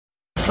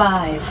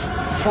5,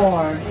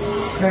 4,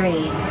 3,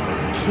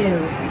 2,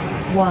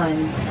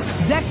 1.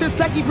 Dexter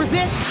Stuckey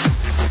presents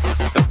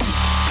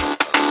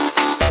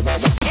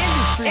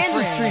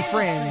Industry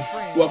Friends.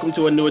 Welcome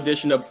to a new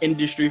edition of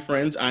Industry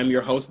Friends. I'm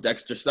your host,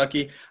 Dexter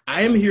Stuckey.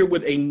 I am here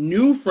with a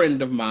new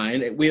friend of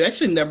mine. We've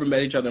actually never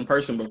met each other in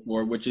person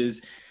before, which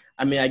is,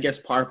 I guess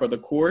par for the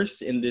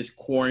course in this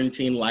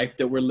quarantine life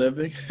that we're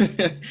living.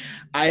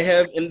 I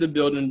have in the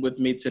building with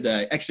me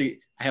today, actually,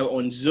 I have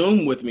on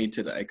Zoom with me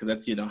today, because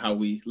that's, how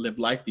we live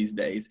life these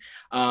days,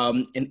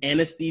 an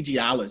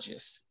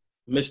anesthesiologist,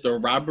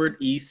 Mr. Robert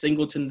E.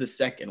 Singleton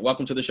II.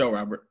 Welcome to the show,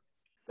 Robert.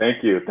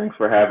 Thank you. Thanks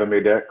for having me,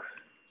 Dex.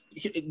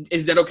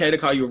 Is that okay to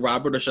call you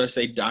Robert, or should I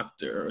say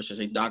doctor, or should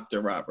I say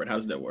Dr. Robert? How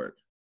does that work?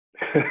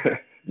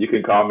 You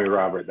can call me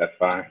Robert. That's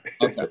fine.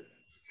 Okay.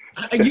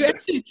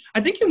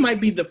 I think you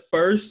might be the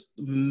first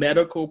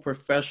medical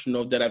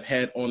professional that I've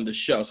had on the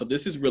show. So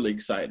this is really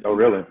exciting. Oh,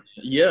 really?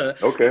 Yeah.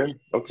 Okay.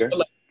 So,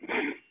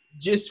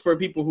 just for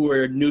people who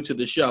are new to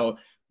the show,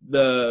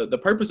 the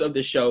purpose of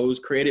the show was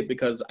created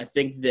because I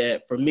think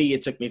that for me,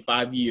 it took me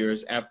 5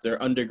 years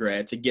after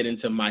undergrad to get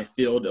into my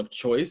field of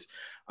choice,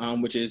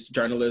 which is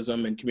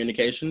journalism and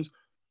communications.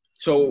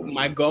 So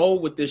my goal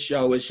with this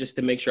show is just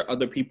to make sure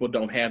other people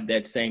don't have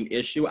that same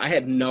issue. I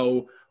had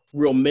no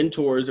real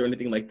mentors or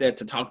anything like that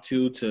to talk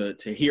to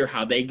hear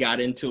how they got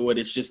into it.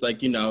 It's just like,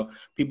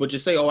 people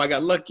just say, oh, I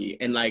got lucky.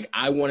 And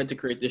I wanted to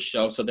create this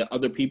show so that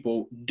other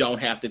people don't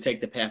have to take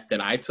the path that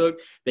I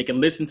took. They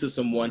can listen to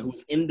someone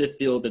who's in the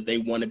field that they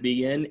want to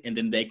be in, and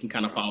then they can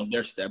kind of follow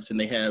their steps, and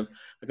they have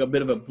a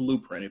bit of a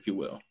blueprint, if you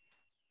will.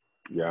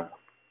 Yeah,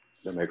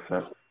 that makes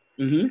sense.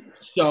 Mm-hmm.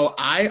 So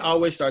I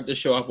always start the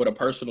show off with a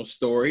personal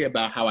story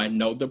about how I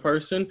know the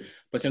person.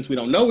 But since we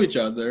don't know each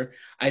other,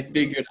 I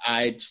figured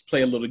I'd just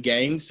play a little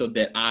game so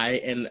that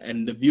I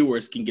and the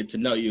viewers can get to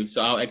know you.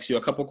 So I'll ask you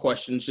a couple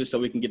questions just so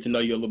we can get to know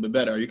you a little bit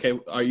better.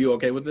 Are you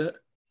okay with that?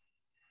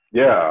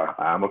 Yeah,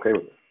 I'm okay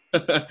with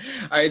it.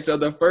 All right. So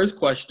the first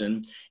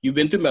question, you've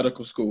been through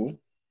medical school.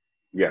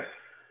 Yes.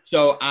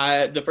 So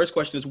the first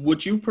question is,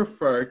 would you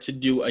prefer to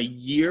do a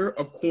year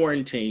of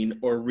quarantine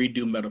or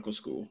redo medical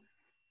school?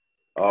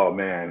 Oh,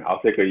 man, I'll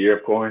take a year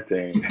of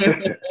quarantine.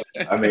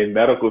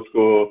 Medical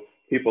school,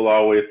 people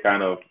always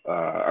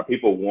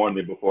people warned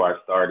me before I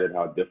started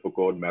how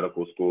difficult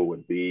medical school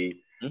would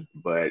be. Mm-hmm.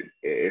 But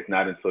it's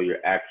not until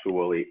you're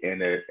actually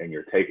in it and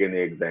you're taking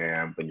the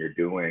exams and you're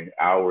doing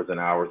hours and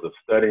hours of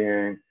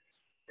studying,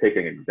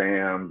 taking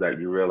exams, that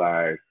you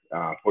realize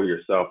for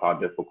yourself how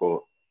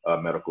difficult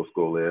medical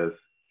school is.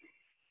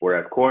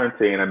 Whereas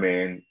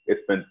quarantine,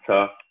 it's been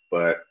tough,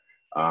 but,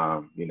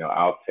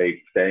 I'll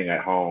take staying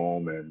at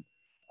home and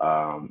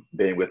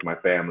being with my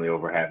family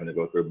over having to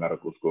go through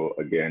medical school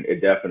again. It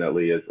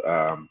definitely is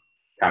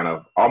kind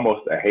of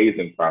almost a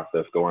hazing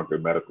process going through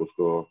medical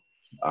school.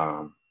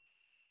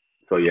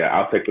 So yeah,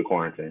 I'll take the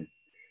quarantine.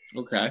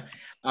 Okay.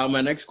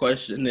 My next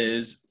question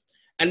is,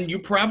 and you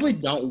probably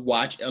don't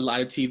watch a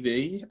lot of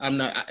TV.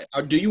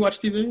 Do you watch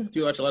TV? Do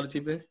you watch a lot of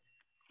TV?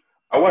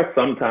 I watch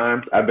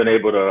sometimes. I've been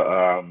able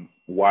to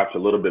watch a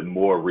little bit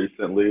more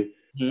recently.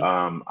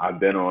 Mm-hmm. I've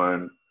been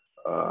on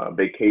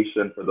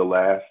vacation for the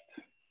last,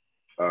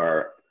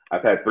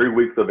 I've had 3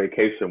 weeks of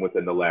vacation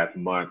within the last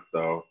month.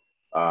 So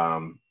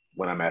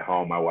when I'm at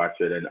home, I watch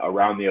it. And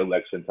around the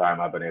election time,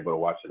 I've been able to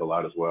watch it a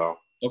lot as well.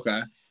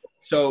 Okay.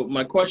 So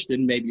my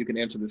question, maybe you can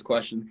answer this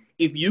question.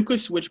 If you could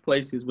switch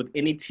places with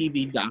any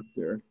TV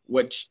doctor,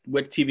 what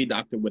TV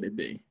doctor would it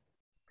be?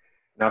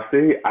 Now,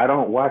 see, I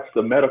don't watch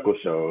the medical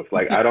shows.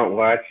 I don't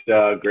watch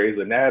Grey's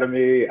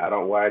Anatomy. I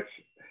don't watch,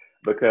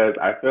 because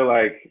I feel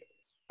like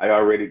I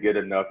already get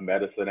enough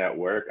medicine at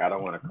work. I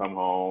don't want to come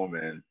home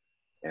and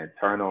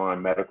turn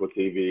on medical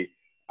TV.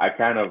 I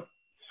kind of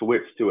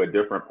switch to a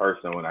different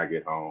person when I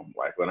get home.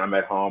 When I'm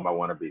at home, I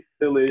want to be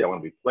silly. I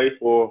want to be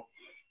playful.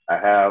 I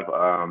have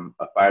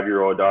a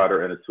 5-year-old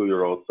daughter and a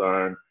 2-year-old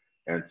son.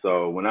 And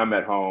so when I'm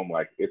at home,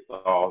 it's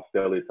all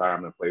silly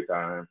time and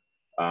playtime.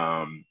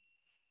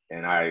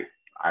 And I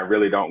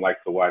really don't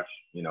like to watch,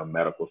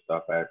 medical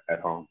stuff at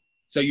home.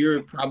 So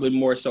you're probably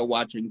more so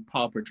watching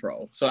Paw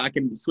Patrol. So I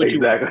can switch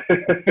exactly.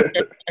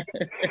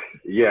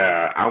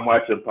 Yeah, I'm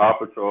watching Paw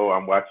Patrol.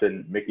 I'm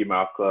watching Mickey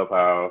Mouse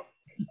Clubhouse.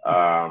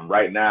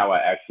 Right now, I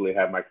actually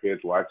have my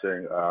kids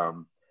watching.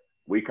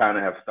 We kind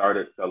of have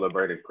started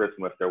celebrating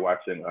Christmas. They're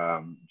watching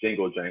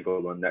Jingle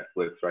Jangle on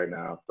Netflix right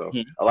now. So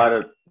a lot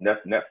of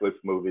Netflix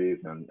movies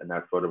and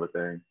that sort of a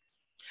thing.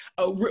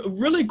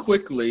 Really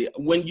quickly,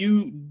 when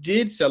you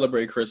did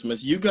celebrate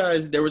Christmas, you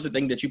guys, there was a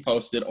thing that you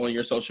posted on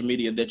your social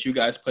media that you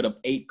guys put up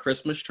 8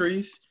 Christmas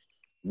trees.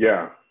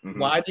 Yeah. Mm-hmm.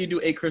 Why do you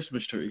do 8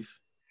 Christmas trees?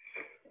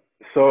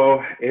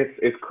 So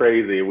it's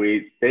crazy.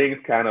 Things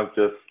kind of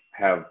just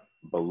have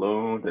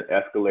ballooned and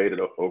escalated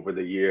over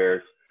the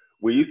years.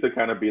 We used to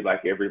kind of be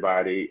like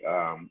everybody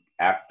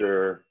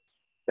after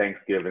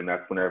Thanksgiving.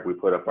 That's whenever we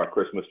put up our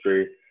Christmas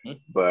tree. Mm-hmm.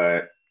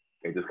 But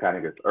it just kind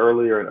of gets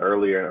earlier and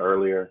earlier and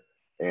earlier.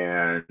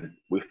 And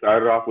we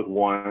started off with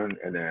 1,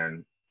 and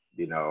then,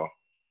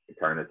 it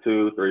turned to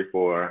 2, 3,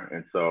 4.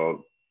 And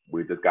so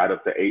we just got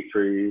up to 8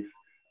 trees.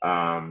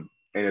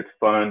 and it's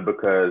fun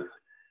because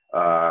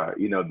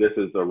this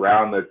is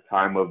around the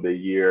time of the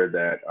year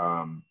that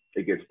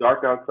it gets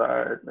dark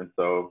outside, and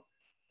so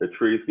the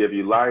trees give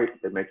you light,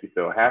 they make you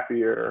feel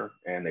happier,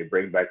 and they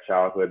bring back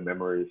childhood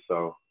memories.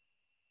 So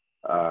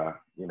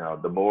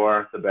the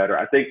more the better.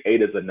 I think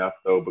 8 is enough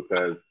though,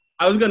 because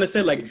I was gonna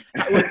say, like,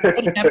 what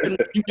happened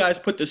when you guys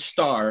put the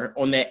star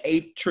on that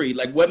 8th tree?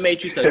 Like, what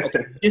made you say,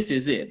 okay, this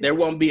is it? There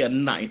won't be a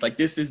 9th. Like,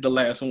 this is the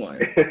last one.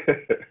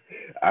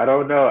 I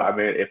don't know. I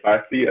mean, if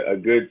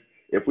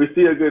we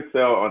see a good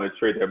sale on a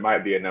tree, there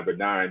might be a number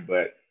 9.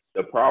 But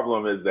the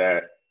problem is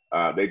that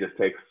they just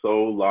take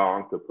so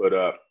long to put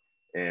up,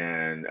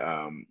 and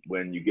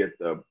when you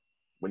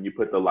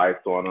put the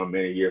lights on them,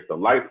 many years the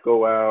lights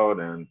go out,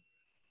 and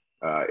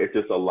it's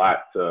just a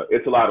lot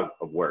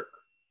of work.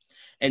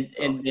 And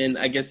then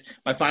I guess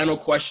my final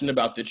question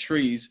about the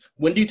trees,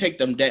 when do you take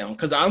them down?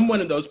 Because I'm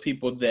one of those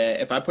people that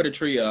if I put a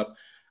tree up,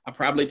 I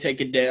probably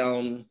take it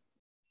down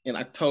in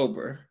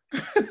October.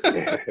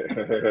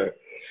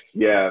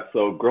 Yeah,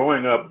 so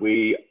growing up,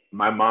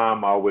 my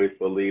mom always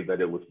believed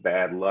that it was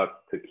bad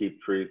luck to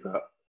keep trees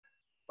up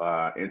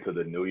into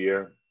the new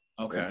year.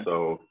 Okay. And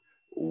so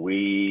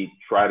we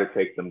try to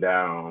take them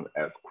down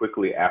as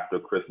quickly after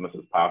Christmas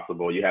as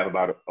possible. You have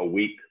about a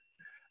week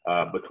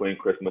between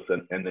Christmas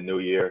and the new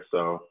year.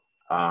 So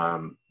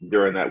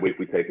during that week,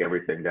 we take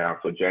everything down.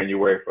 So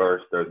January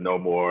 1st, there's no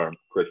more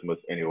Christmas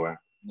anywhere.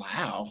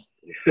 Wow.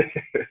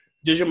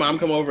 Does your mom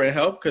come over and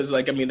help? Because,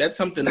 like, I mean, that's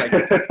something like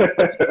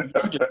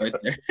right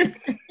there.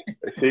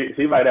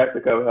 She might have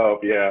to come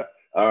help. Yeah.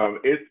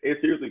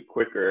 It's usually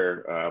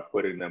quicker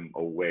putting them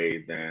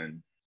away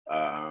than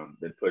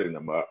putting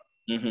them up.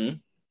 Mm-hmm.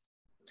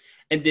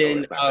 And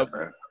then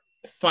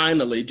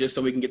finally, just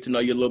so we can get to know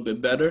you a little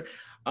bit better,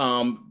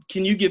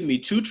 can you give me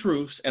 2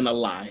 truths and a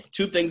lie?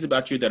 2 things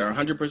about you that are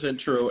 100%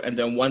 true, and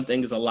then 1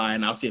 thing is a lie,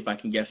 and I'll see if I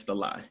can guess the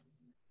lie.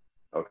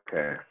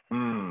 Okay.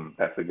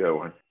 That's a good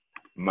one.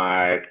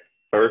 My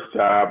first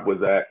job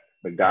was at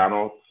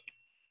McDonald's.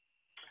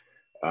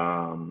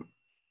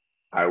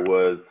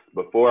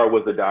 Before I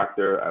was a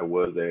doctor, I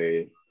was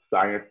a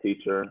science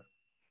teacher.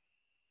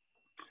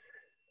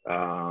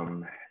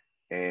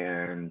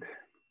 And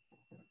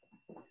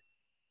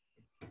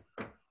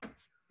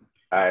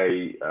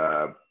I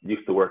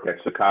used to work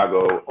at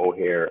Chicago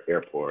O'Hare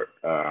Airport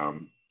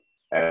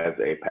as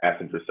a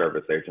passenger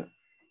service agent.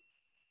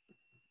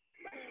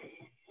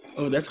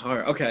 Oh, that's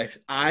hard. Okay.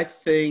 I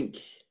think,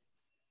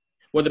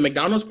 well, the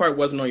McDonald's part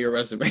wasn't on your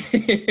resume.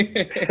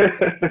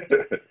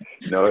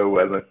 No, it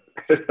wasn't.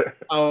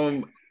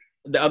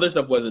 The other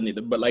stuff wasn't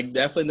either, but like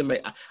definitely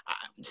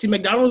see,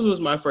 McDonald's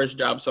was my first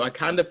job, so I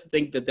kind of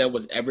think that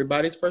was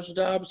everybody's first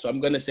job. So I'm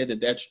gonna say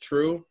that that's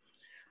true.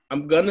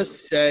 I'm gonna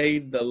say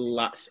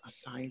a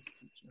science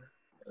teacher.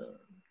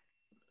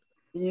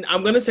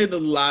 I'm gonna say the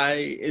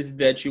lie is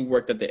that you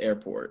worked at the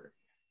airport.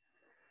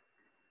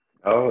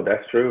 Oh,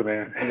 that's true,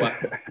 man. Wow.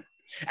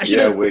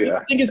 Actually,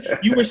 the thing is,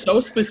 you were so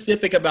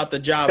specific about the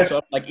job, so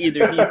I'm like,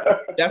 either he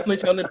definitely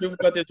telling the truth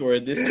about this, or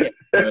this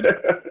can't.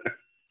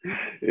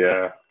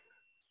 Yeah.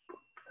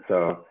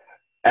 So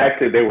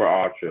actually, they were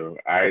all true.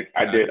 I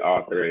did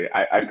all 3.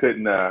 I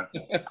couldn't. I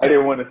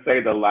didn't want to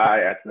say the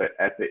lie at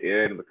the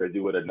end, because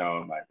you would have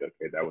known, like,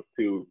 okay, that was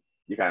 2.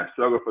 You kind of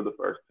struggled for the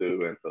first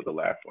 2, and so the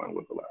last one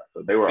was the lie.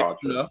 So they were all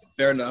true.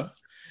 Fair enough.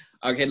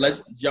 Okay,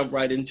 let's jump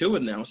right into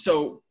it now.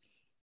 So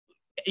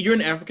you're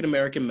an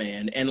African-American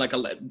man, and like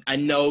I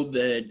know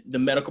that the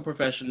medical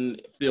profession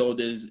field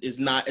is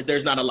not,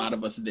 there's not a lot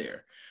of us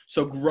there.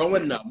 So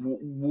growing up,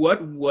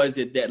 what was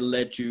it that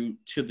led you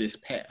to this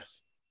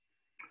path?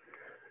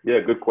 Yeah,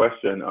 good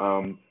question.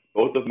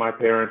 Both of my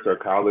parents are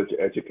college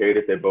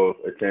educated. They both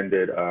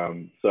attended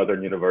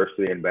Southern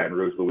University in Baton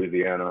Rouge,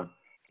 Louisiana.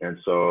 And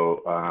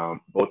so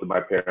both of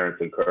my parents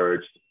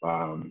encouraged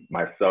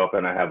myself,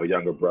 and I have a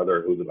younger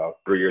brother who's about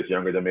 3 years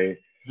younger than me.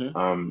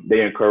 Mm-hmm.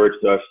 They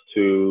encouraged us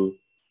to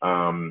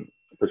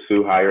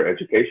pursue higher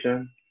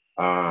education.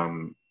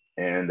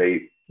 And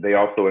they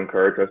also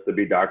encouraged us to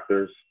be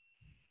doctors.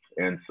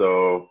 And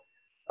so,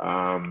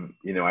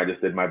 I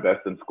just did my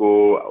best in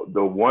school.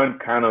 The one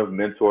kind of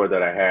mentor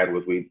that I had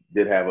was, we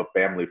did have a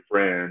family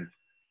friend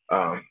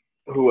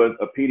who was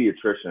a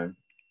pediatrician.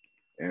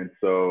 And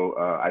so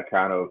I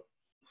kind of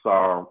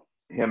saw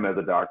him as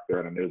a doctor,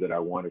 and I knew that I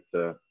wanted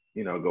to,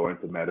 go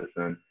into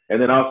medicine.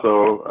 And then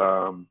also,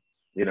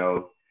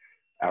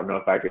 I don't know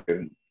if I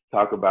can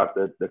talk about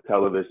the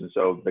television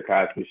show, The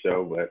Cosby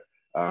Show, but,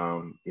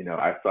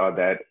 I saw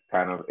that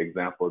kind of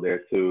example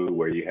there too,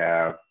 where you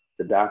have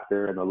the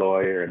doctor and the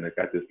lawyer, and they've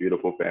got this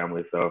beautiful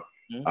family. So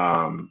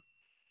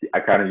I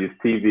kind of used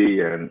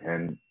TV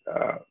and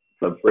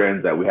some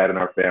friends that we had in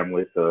our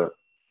family to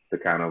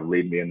kind of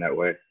lead me in that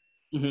way.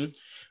 Mm-hmm.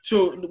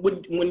 So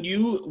when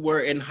you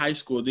were in high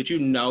school, did you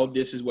know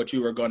this is what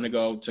you were going to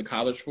go to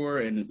college for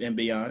and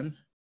beyond?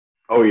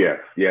 Oh, yes.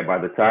 Yeah. By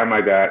the time I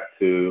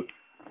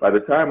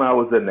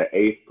was in the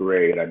 8th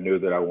grade, I knew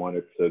that I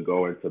wanted to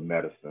go into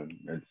medicine.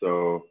 And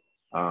so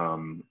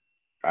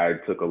I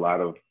took a lot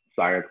of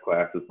science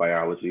classes,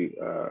 biology,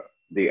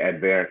 the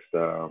advanced,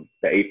 the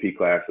AP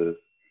classes,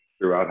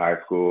 throughout high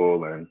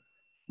school, and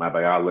my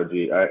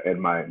biology and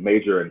my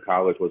major in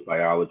college was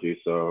biology.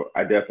 So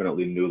I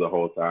definitely knew the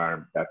whole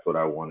time that's what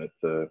I wanted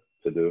to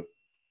do.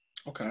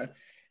 Okay.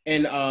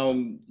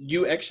 And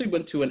you actually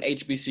went to an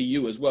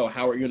HBCU as well,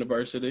 Howard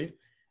University.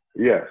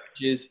 Yes.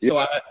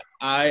 So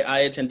I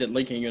attended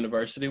Lincoln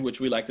University, which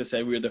we like to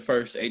say we were the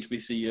first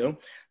HBCU.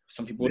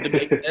 Some people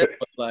debate that,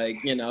 but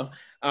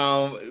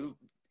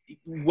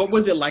what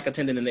was it like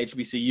attending an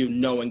HBCU,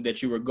 knowing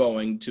that you were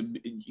going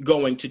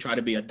to try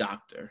to be a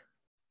doctor?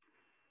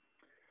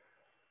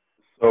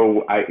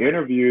 So I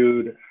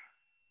interviewed.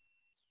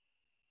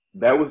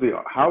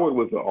 Howard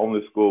was the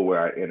only school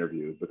where I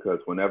interviewed, because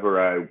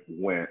whenever I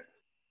went,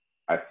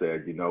 I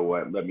said, you know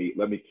what, let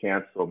me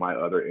cancel my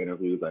other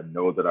interviews. I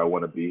know that I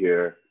want to be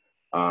here.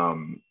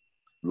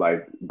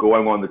 Like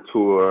going on the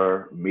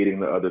tour, meeting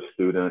the other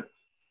students,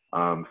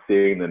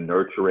 seeing the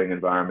nurturing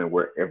environment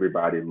where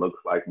everybody looks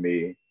like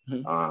me.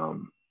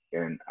 Mm-hmm.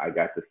 And I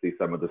got to see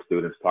some of the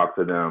students, talk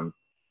to them.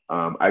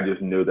 I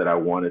just knew that I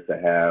wanted to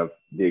have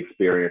the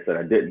experience that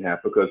I didn't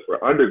have, because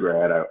for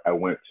undergrad, I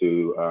went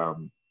to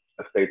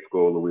a state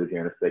school,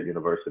 Louisiana State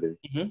University.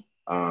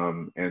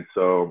 Mm-hmm. And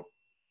so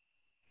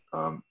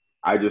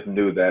I just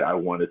knew that I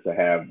wanted to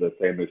have the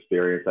same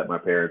experience that my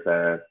parents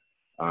had,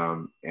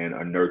 and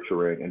a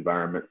nurturing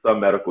environment. Some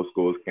medical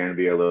schools can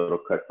be a little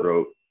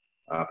cutthroat.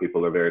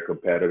 People are very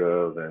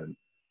competitive, and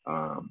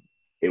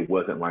it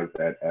wasn't like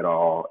that at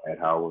all at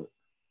Howard.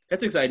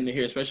 That's exciting to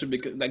hear, especially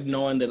because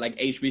knowing that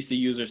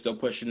HBCUs are still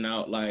pushing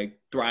out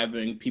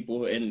thriving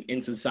people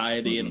in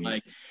society. Mm-hmm.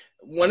 And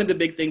one of the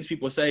big things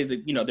people say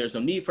that, there's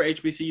no need for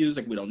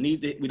HBCUs.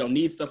 We don't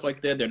need stuff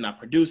like that. They're not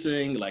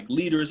producing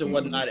leaders and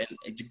whatnot. And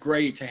it's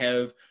great to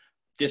have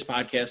this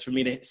podcast for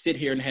me to sit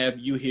here and have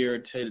you here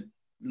to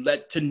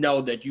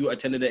know that you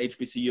attended the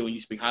HBCU and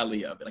you speak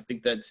highly of it. I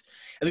think that's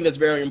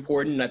very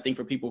important. And I think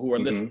for people who are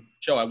listening to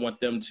the show, I want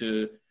them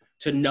to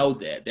know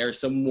that there's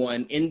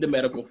someone in the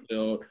medical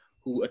field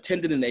who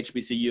attended an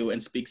HBCU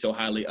and speaks so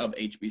highly of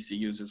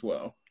HBCUs as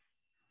well.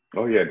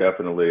 Oh yeah,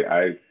 definitely.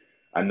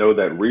 I know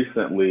that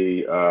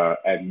recently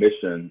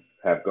admissions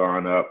have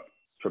gone up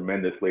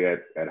tremendously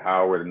at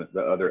Howard and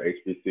the other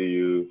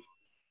HBCUs.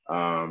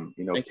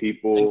 Thanks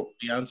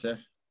Beyonce.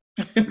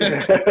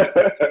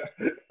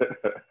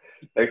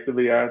 Thanks to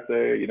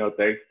Beyonce,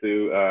 thanks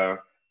to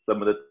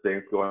some of the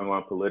things going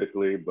on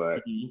politically,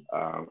 but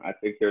I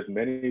think there's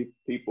many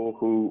people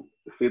who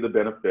see the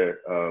benefit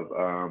of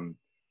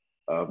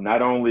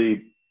not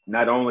only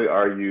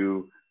are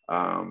you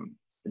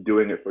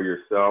doing it for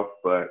yourself,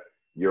 but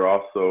you're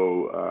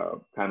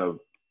also kind of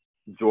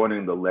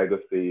joining the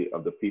legacy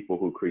of the people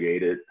who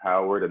created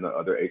Howard and the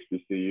other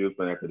HBCUs,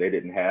 but after they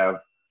didn't have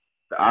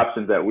the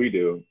options that we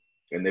do,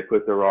 and they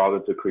put their all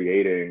into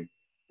creating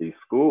these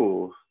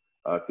schools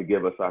to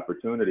give us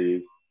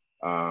opportunities.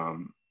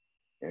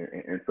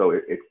 And so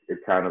it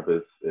kind of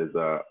is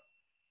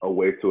a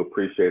way to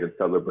appreciate and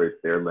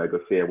celebrate their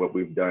legacy and what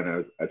we've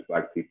done as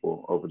Black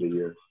people over the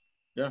years.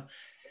 Yeah.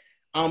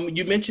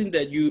 You mentioned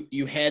that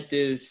you had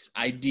this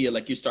idea,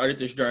 you started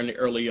this journey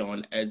early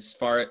on, as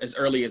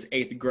early as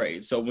 8th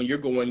grade. So when you're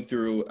going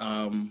through,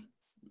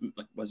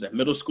 was that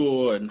middle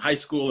school and high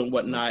school and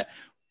whatnot,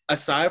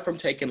 aside from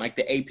taking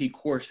the AP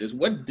courses,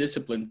 what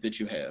discipline did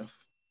you have?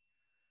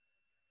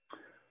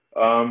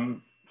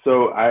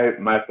 So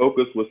my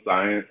focus was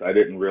science. I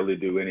didn't really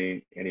do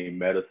any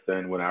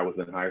medicine when I was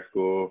in high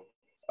school.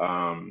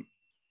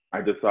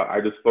 I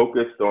just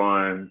focused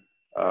on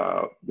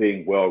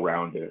being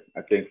well-rounded.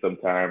 I think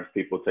sometimes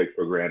people take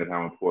for granted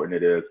how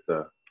important it is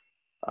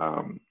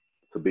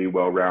to be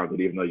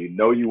well-rounded, even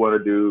though you want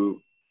to do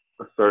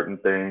a certain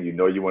thing,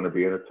 you want to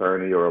be an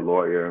attorney or a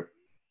lawyer,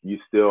 you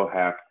still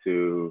have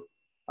to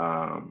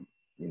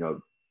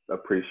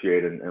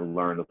appreciate and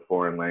learn the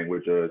foreign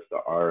languages, the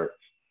arts,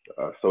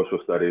 social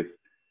studies.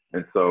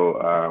 And so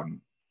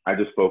I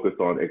just focused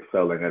on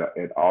excelling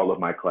at all of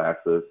my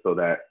classes, so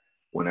that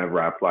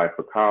whenever I applied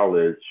for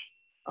college,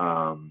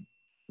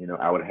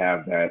 I would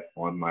have that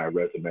on my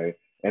resume.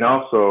 And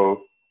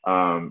also,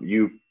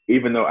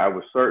 even though I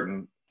was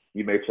certain,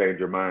 you may change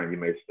your mind. You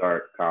may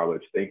start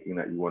college thinking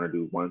that you want to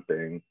do one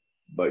thing,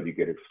 but you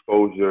get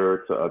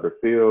exposure to other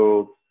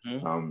fields.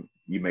 Mm-hmm.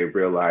 You may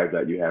realize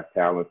that you have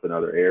talents in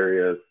other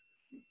areas.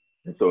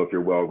 And so if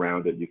you're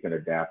well-rounded, you can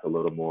adapt a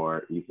little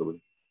more easily.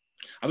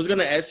 I was going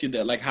to ask you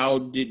that, how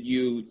did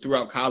you,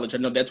 throughout college, I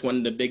know that's one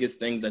of the biggest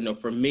things, I know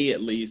for me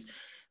at least,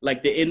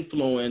 the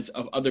influence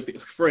of other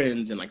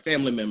friends and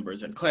family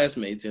members and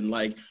classmates,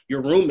 and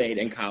your roommate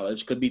in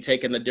college could be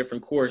taking a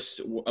different course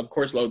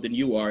load than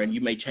you are, and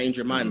you may change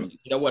your mind. Mm-hmm.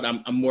 You know what?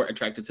 I'm more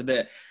attracted to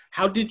that.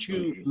 How did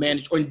you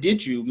manage, or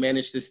did you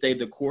manage to stay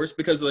the course?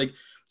 Because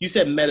you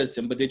said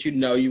medicine, but did you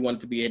know you wanted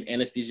to be an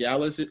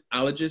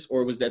anesthesiologist,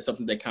 or was that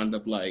something that kind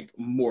of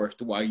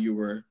morphed while you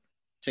were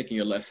taking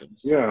your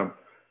lessons? Yeah.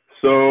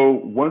 So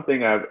one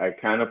thing I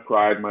kind of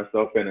pride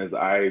myself in is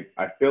I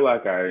feel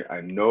like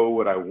I know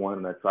what I want,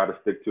 and I try to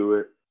stick to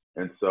it.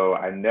 And so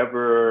I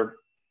never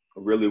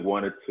really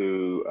wanted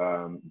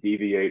to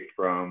deviate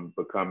from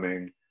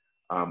becoming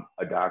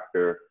a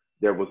doctor.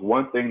 there was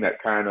one thing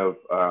that kind of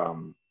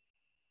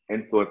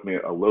influenced me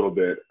a little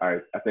bit. I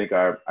think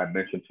I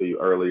mentioned to you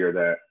earlier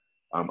that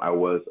I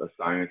was a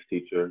science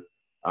teacher.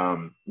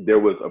 There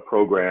was a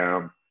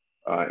program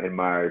in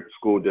my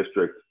school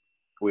district.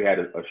 We had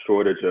a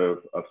shortage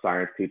of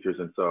science teachers,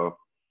 and so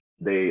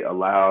they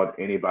allowed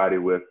anybody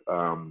with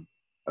a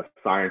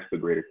science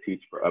degree to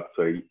teach for up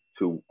to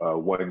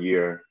 1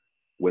 year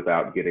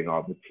without getting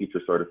all the teacher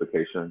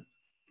certification.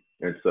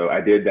 And so I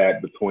did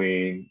that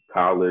between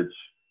college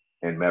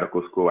and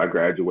medical school. I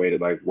graduated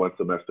like 1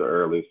 semester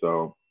early,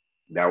 so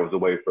that was a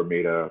way for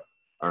me to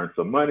earn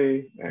some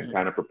money and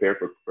kind of prepare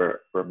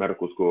for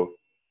medical school.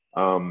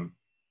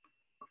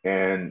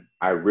 And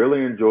I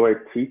really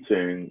enjoyed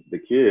teaching the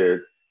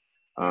kids,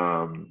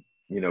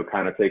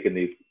 kind of taking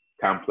these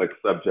complex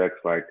subjects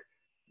like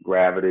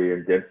gravity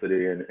and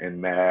density and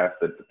math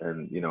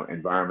and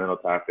environmental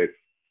topics,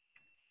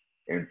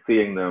 and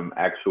seeing them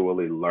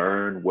actually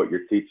learn what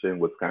you're teaching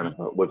was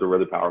a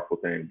really powerful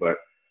thing. But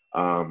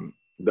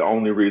the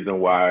only reason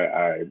why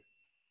I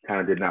kind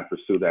of did not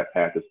pursue that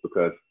path is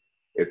because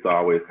it's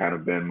always kind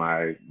of been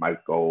my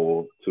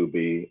goal to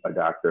be a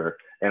doctor.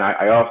 And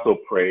I also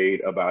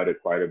prayed about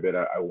it quite a bit.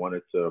 I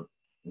wanted to,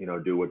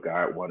 do what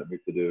God wanted me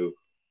to do.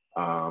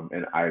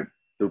 And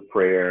through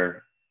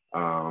prayer,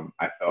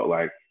 I felt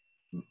like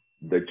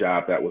the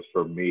job that was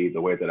for me,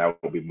 the way that I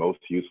would be most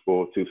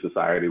useful to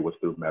society was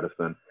through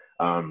medicine.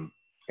 And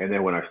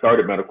then when I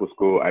started medical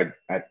school,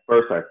 at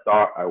first I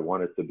thought I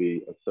wanted to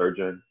be a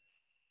surgeon.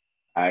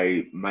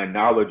 My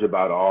knowledge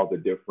about all the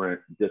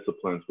different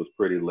disciplines was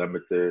pretty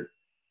limited.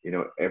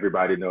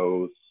 Everybody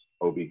knows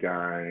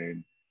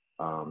OB-GYN,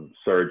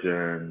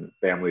 surgeon,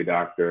 family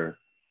doctor,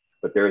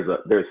 but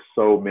there's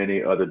so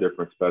many other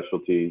different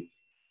specialties,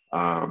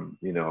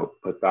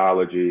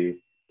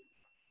 pathology,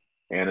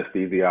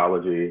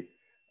 anesthesiology,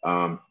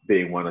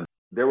 being one of them.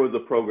 There was a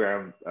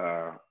program,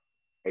 a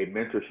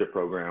mentorship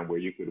program where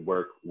you could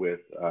work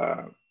with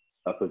a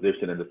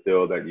physician in the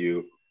field that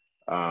you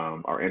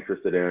are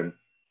interested in.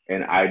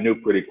 And I knew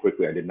pretty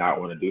quickly I did not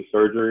want to do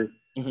surgery.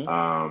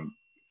 Mm-hmm.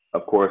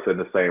 Of course, in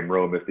the same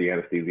room as the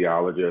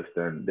anesthesiologist,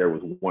 and there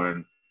was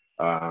one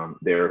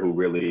there who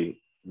really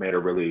made a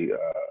really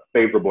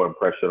favorable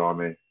impression on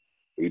me.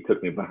 He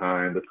took me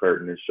behind the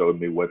curtain and showed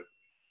me what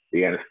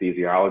the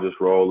anesthesiologist's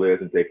role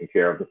is in taking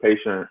care of the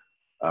patient,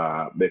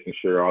 making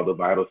sure all the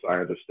vital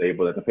signs are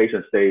stable, that the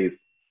patient stays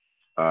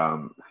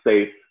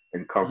safe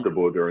and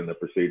comfortable during the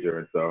procedure.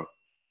 And so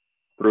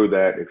through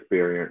that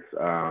experience,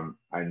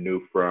 I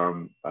knew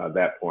from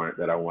that point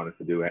that I wanted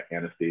to do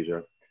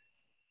anesthesia.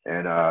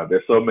 And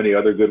there's so many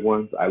other good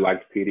ones. I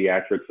liked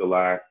pediatrics a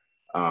lot.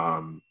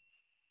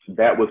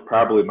 That was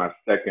probably my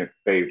second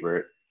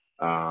favorite,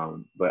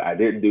 but I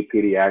didn't do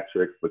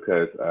pediatrics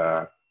because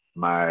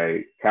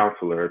my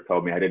counselor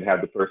told me I didn't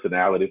have the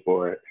personality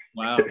for it.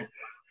 Wow.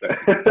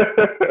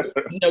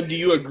 Do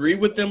you agree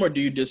with them or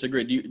do you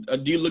disagree?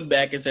 Do you look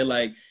back and say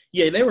like,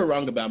 yeah, they were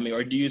wrong about me,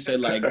 or do you say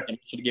like, I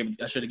should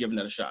have given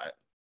that a shot?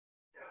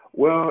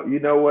 Well, you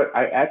know what?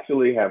 I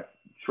actually have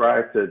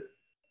tried to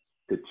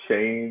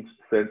change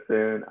since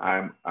then.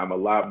 I'm a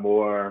lot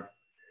more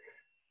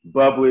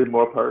bubbly,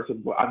 more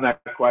personable. I'm not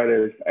quite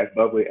as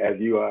bubbly as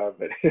you are,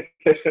 but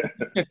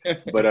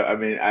but I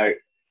mean, I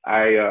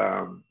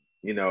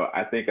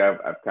think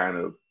I've kind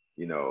of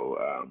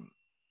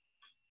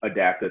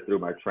adapted through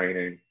my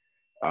training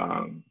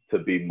to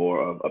be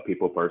more of a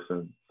people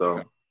person. So.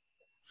 Okay.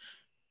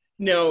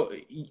 Now,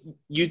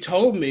 you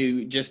told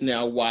me just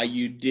now why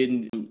you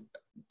didn't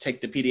take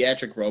the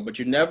pediatric role, but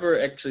you never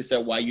actually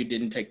said why you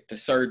didn't take the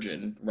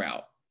surgeon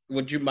route.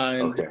 Would you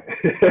mind? Okay.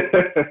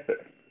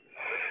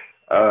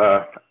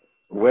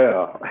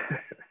 Well,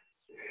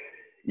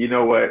 you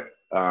know what?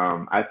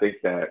 I think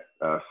that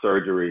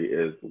surgery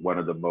is one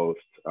of the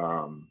most,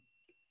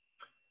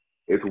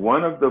 it's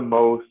one of the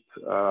most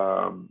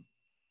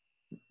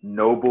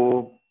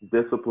noble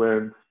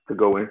disciplines to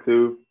go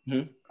into.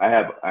 Mm-hmm.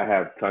 I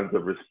have tons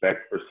of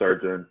respect for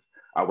surgeons.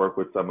 I work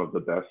with some of the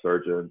best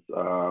surgeons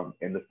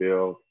in the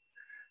field.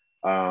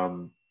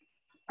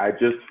 I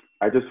just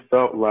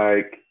felt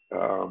like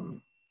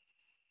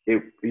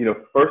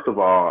first of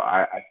all,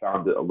 I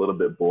found it a little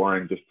bit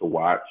boring just to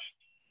watch.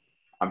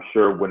 I'm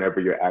sure whenever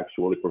you're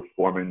actually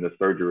performing the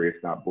surgery,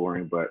 it's not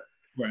boring, but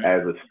right.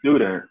 As a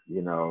student,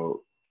 you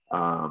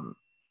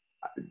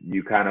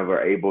kind of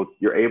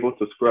you're able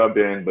to scrub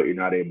in, but you're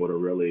not able to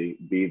really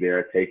be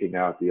there, taking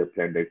out the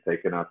appendix,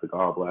 taking out the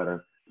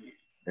gallbladder.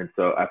 And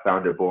so I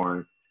found it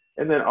boring.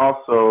 And then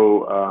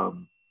also,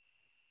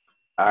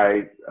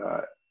 I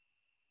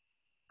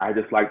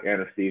just like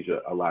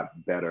anesthesia a lot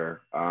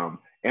better.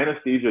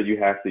 Anesthesia, you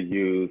have to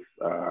use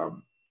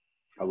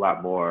a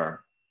lot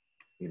more,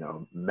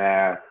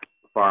 math,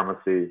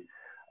 pharmacy,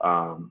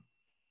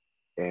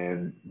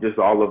 and just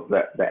all of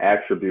the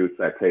attributes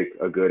that take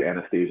a good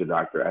anesthesia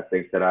doctor. I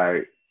think that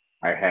I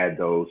had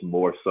those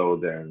more so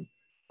than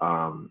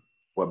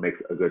what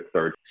makes a good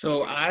surgeon.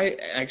 So I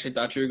actually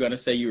thought you were going to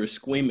say you were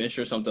squeamish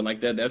or something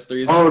like that. That's the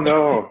reason. Oh,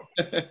 no.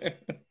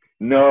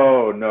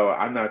 No,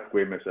 I'm not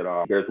squeamish at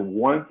all. There's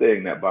one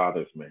thing that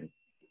bothers me,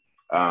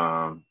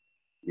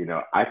 You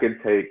know, I can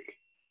take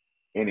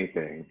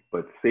anything,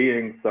 but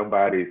seeing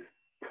somebody's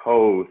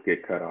toes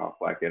get cut off,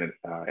 like in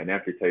an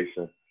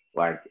amputation,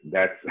 like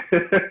that's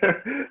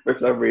for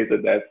some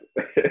reason that's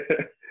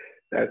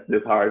that's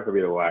just hard for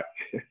me to watch.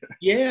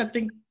 Yeah,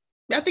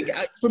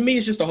 for me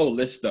it's just a whole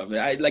list of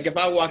it. Like if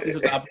I walk into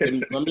the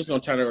operating room, I'm just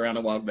gonna turn around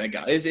and walk back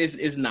out.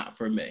 It's not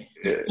for me.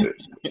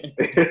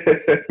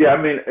 Yeah,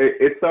 I mean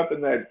it's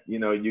something that you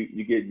know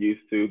you get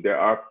used to. There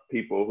are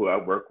people who I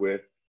work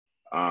with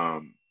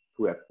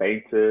who have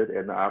fainted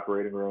in the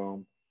operating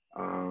room,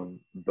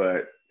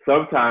 but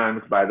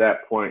sometimes by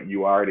that point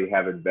you already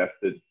have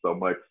invested so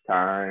much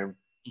time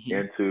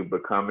into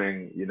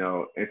becoming, you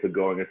know, into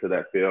going into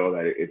that field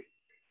that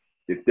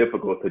it's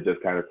difficult to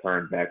just kind of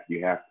turn back.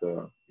 You have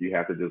to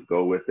just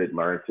go with it,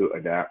 learn to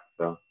adapt.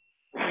 So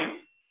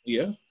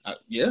yeah.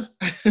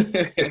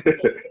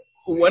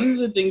 One of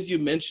the things you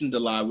mentioned a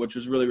lot, which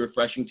was really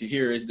refreshing to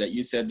hear, is that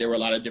you said there were a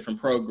lot of different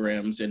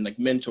programs and like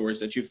mentors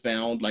that you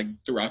found like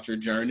throughout your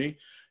journey.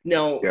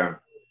 Now,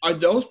 are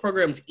those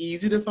programs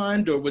easy to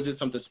find, or was it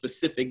something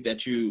specific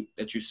that you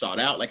sought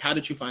out? Like, how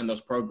did you find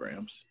those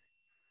programs?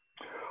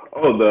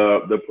 Oh,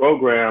 the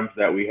programs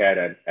that we had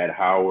at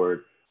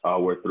Howard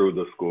were through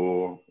the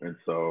school, and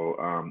so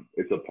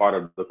it's a part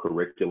of the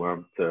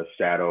curriculum to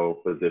shadow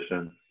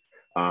physicians.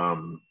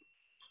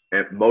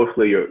 And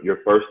mostly your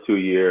first 2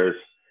 years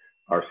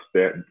are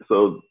spent.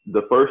 So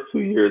the first 2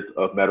 years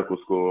of medical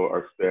school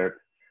are spent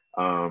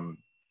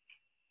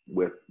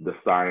with the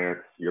science.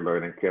 You're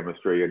learning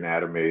chemistry,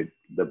 anatomy,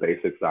 the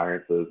basic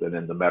sciences, and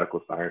then the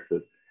medical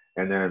sciences.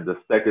 And then the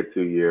second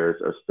 2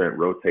 years are spent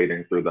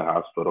rotating through the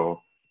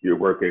hospital. You're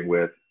working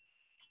with,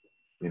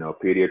 you know,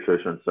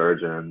 pediatricians,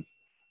 surgeons,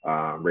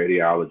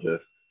 radiologists.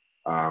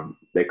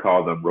 They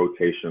call them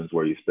rotations,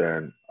 where you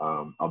spend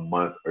a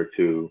month or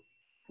two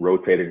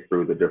rotating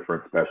through the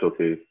different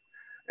specialties.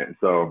 And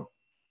so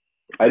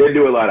I didn't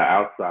do a lot of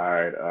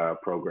outside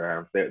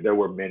programs. There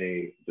were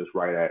many just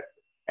right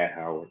at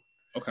Howard.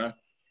 Okay.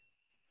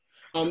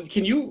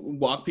 Can you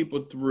walk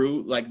people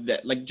through like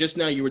that? Like just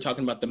now you were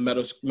talking about the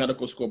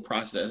medical school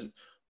process.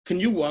 Can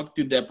you walk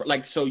through that?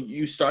 Like, so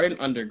you started in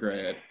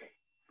undergrad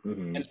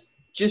and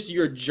just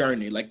your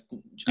journey, like,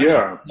 I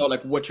just know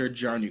like what your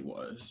journey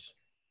was.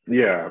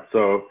 Yeah.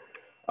 So,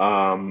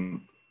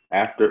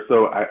 I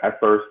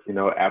first, you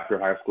know, after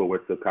high school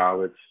went to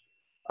college,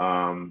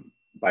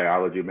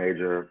 biology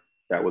major,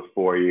 that was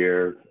 4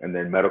 years. And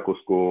then medical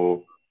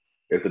school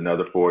is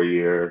another 4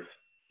 years.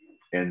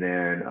 And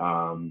then,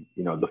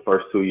 you know, the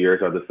first 2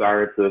 years are the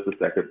sciences, the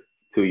second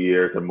 2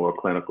 years are more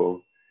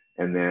clinical.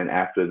 And then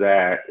after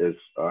that is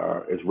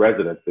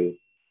residency.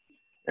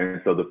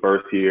 And so the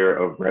first year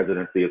of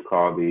residency is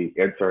called the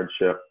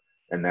internship.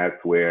 And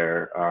that's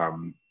where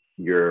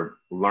you're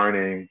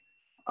learning.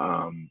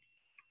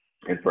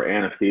 And for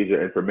anesthesia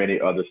and for many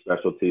other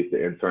specialties, the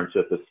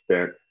internship is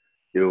spent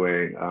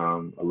doing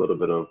a little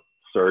bit of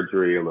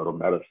surgery, a little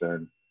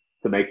medicine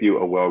to make you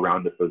a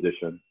well-rounded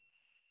physician.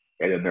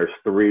 And then there's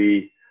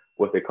 3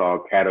 what they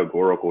call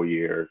categorical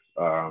years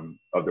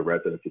of the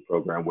residency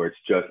program, where it's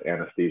just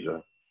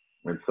anesthesia.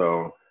 And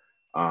so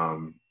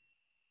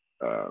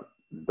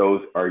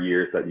those are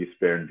years that you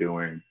spend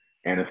doing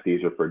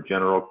anesthesia for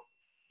general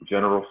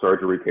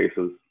surgery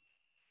cases,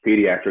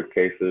 pediatric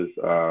cases,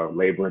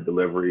 labor and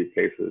delivery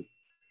cases.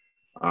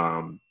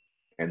 And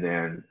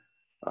then,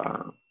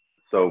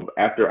 so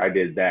after I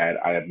did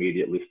that, I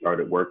immediately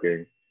started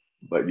working,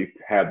 but you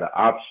have the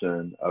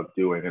option of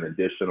doing an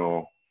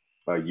additional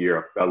year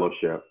of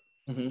fellowship.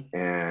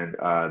 And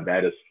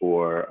that is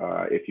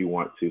for if you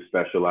want to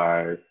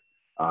specialize.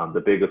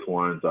 The biggest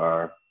ones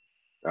are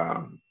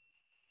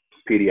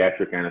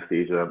pediatric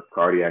anesthesia,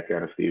 cardiac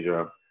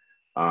anesthesia.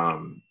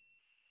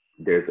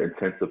 There's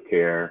intensive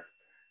care.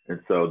 And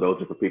so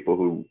those are for people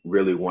who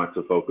really want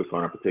to focus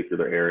on a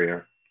particular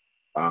area.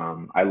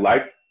 I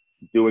like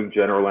doing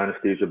general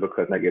anesthesia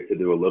because I get to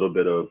do a little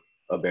bit of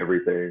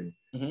everything.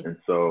 And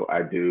so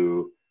I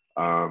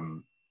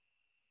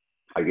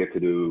get to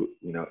do,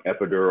 you know,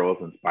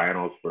 epidurals and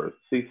spinals for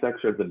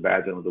C-sections and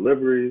vaginal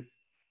deliveries.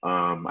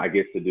 I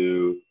get to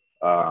do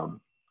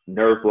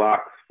nerve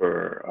blocks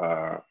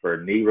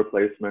for knee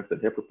replacements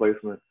and hip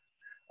replacements.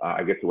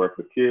 I get to work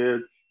with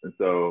kids. And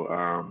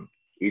so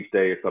each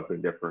day is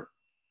something different.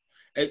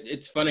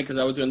 It's funny because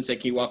I was going to say,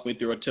 can you walk me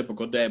through a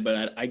typical day?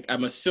 But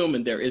I'm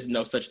assuming there is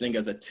no such thing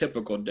as a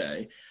typical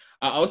day.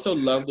 I also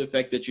love the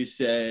fact that you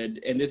said,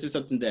 and this is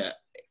something that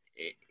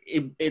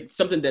it's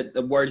something that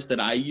the words that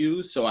I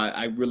use, so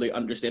I really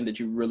understand that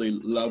you really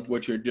love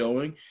what you're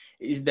doing,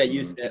 is that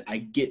you said, I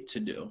get to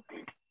do.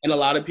 And a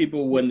lot of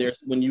people, when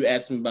you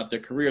ask them about their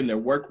career and their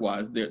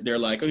work-wise, they're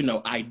like, oh, you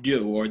know, I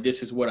do, or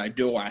this is what I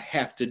do, or I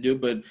have to do.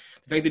 But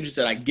the fact that you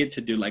said I get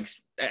to do, like,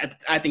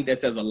 I think that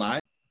says a lot.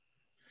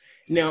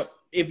 Now,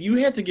 if you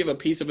had to give a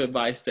piece of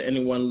advice to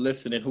anyone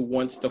listening who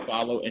wants to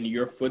follow in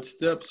your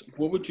footsteps,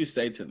 what would you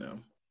say to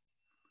them?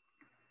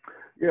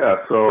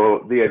 Yeah,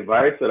 so the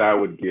advice that I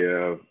would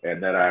give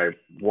and that I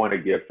want to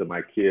give to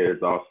my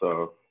kids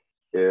also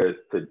is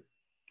to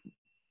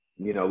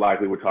like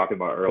we were talking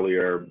about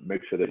earlier,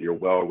 make sure that you're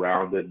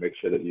well-rounded, make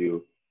sure that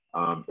you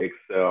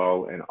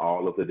excel in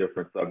all of the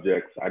different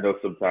subjects. I know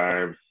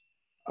sometimes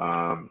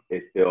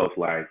it feels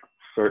like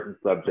certain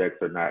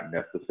subjects are not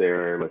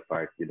necessary. It's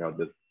like,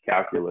 this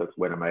calculus,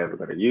 when am I ever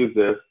going to use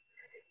this?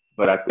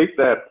 But I think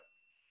that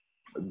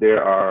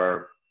there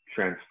are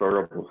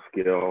transferable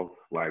skills,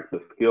 like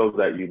the skills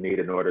that you need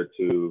in order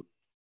to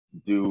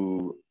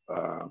do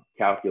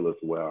calculus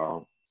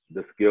well,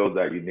 the skills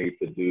that you need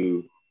to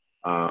do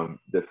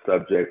the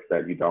subjects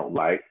that you don't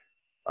like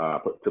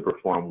to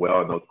perform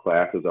well in those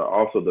classes are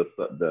also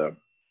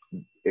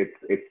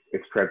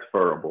it's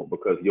transferable,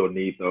 because you'll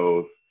need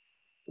those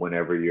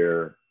whenever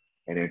you're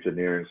in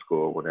engineering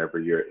school, whenever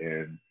you're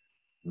in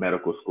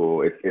medical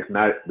school. It's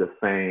not the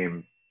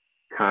same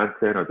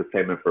content or the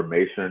same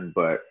information,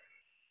 but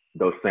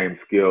those same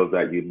skills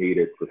that you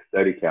needed to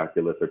study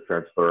calculus are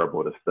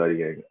transferable to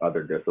studying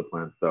other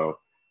disciplines. So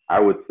I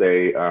would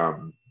say,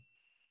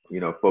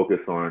 focus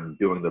on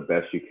doing the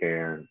best you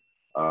can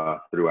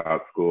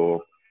throughout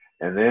school.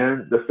 And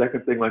then the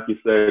second thing, like you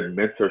said,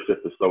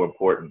 mentorship is so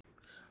important.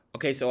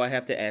 Okay, so I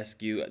have to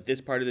ask you, this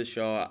part of the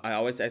show, I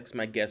always ask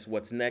my guests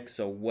what's next.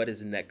 So what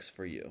is next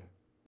for you?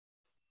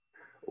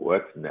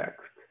 What's next?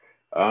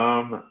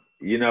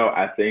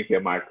 I think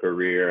in my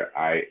career,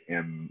 I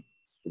am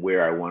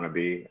where I want to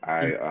be.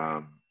 I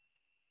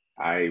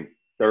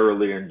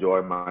thoroughly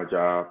enjoy my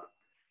job,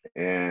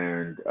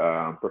 and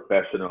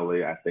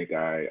professionally, I think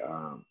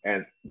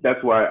and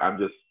that's why I'm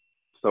just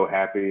so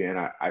happy, and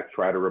I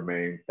try to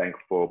remain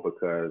thankful,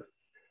 because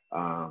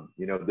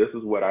this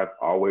is what I've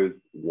always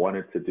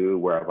wanted to do,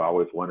 where I've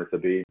always wanted to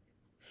be.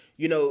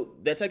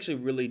 That's actually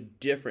really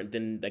different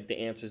than like the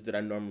answers that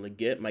I normally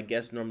get. My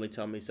guests normally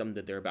tell me something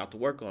that they're about to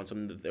work on,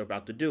 something that they're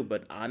about to do.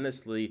 But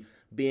honestly,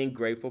 being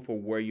grateful for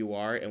where you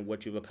are and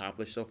what you've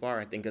accomplished so far,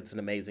 I think it's an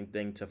amazing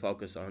thing to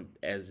focus on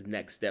as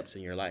next steps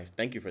in your life.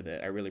 Thank you for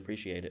that. I really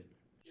appreciate it.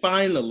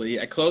 Finally,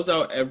 I close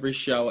out every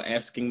show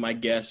asking my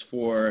guests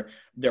for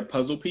their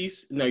puzzle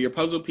piece. Now, your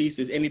puzzle piece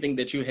is anything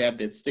that you have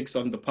that sticks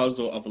on the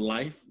puzzle of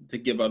life to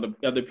give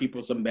other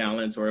people some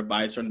balance or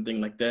advice or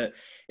anything like that.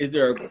 Is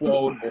there a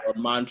quote or a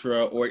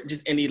mantra or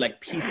just any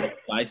like piece of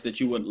advice that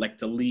you would like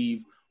to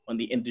leave on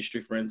the Industry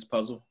Friends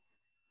puzzle?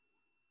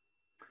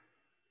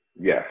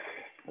 Yes.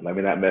 Let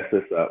me not mess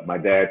this up. My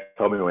dad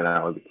told me when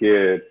I was a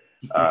kid,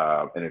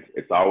 and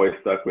it's always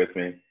stuck with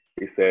me.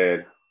 He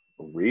said,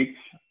 reach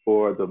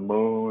for the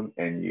moon,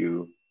 and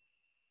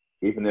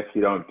even if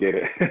you don't get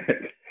it,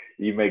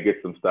 you may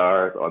get some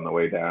stars on the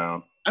way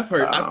down. I've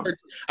heard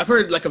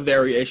like a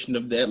variation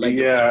of that. Like,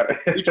 yeah,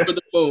 reach for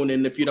the moon,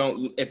 and if you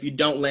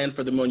don't land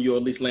for the moon, you'll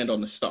at least land on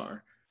the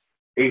star.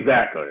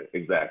 Exactly.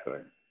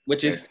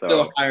 Which is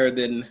still higher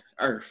than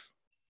Earth.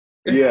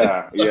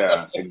 yeah,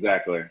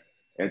 exactly.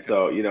 And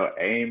so,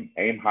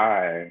 aim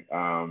high.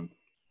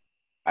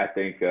 I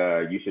think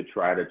you should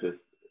try to just,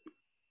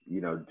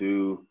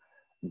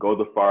 go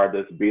the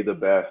farthest, be the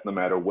best, no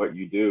matter what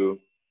you do.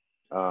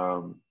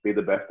 Be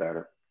the best at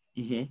it.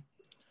 Mm-hmm.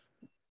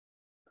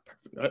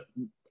 Perfect.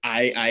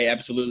 I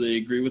absolutely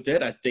agree with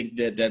that. I think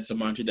that that's a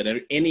mantra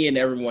that any and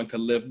everyone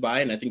can live by,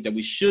 and I think that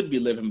we should be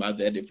living by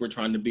that if we're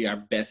trying to be our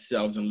best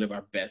selves and live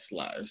our best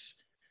lives.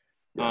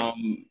 Yeah.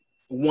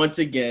 Once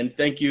again,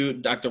 thank you,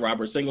 Dr.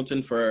 Robert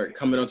Singleton, for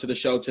coming onto the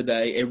show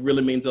today. It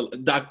really means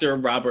Dr.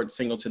 Robert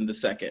Singleton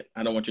II.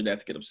 I don't want your dad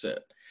to get upset.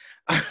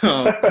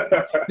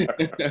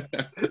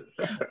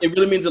 It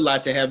really means a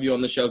lot to have you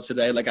on the show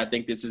today. Like, I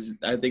think this is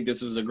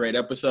a great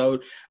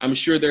episode. I'm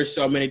sure there's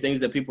so many things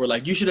that people are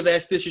like, you should have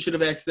asked this, you should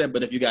have asked that.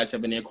 But if you guys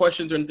have any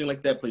questions or anything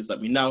like that, please let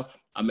me know.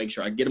 I'll make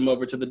sure I get them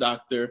over to the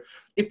doctor.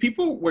 If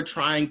people were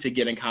trying to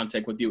get in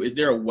contact with you, is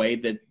there a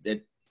way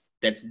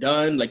that's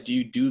done? Like, do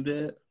you do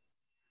that?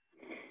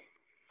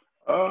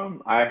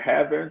 I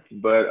haven't,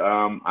 but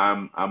I'm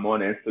on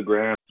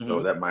Instagram,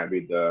 so that might be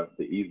the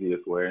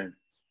easiest way.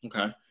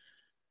 Okay.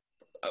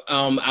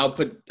 I'll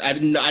put. I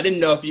didn't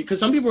know if you, because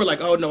some people are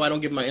like, oh no, I don't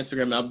give my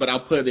Instagram out, but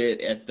I'll put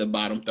it at the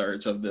bottom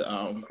thirds of the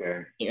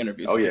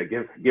interview. Oh yeah,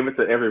 give it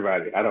to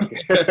everybody. I don't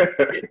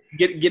care.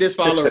 get his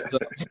followers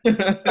up.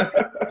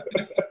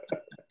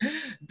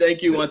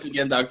 Thank you once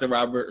again, Dr.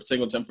 Robert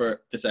Singleton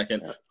for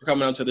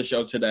coming on to the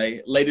show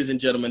today. Ladies and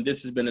gentlemen,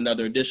 this has been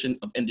another edition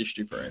of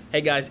Industry Friends. Hey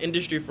guys,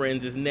 Industry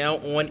Friends is now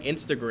on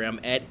Instagram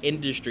at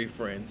Industry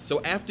Friends.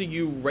 So after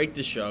you rate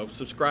the show,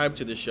 subscribe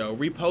to the show,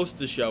 repost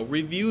the show,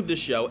 review the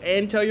show,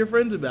 and tell your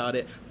friends about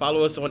it,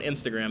 follow us on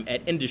Instagram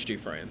at Industry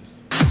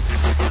Friends.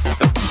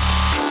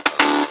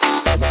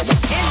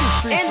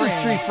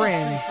 Industry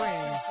Friends.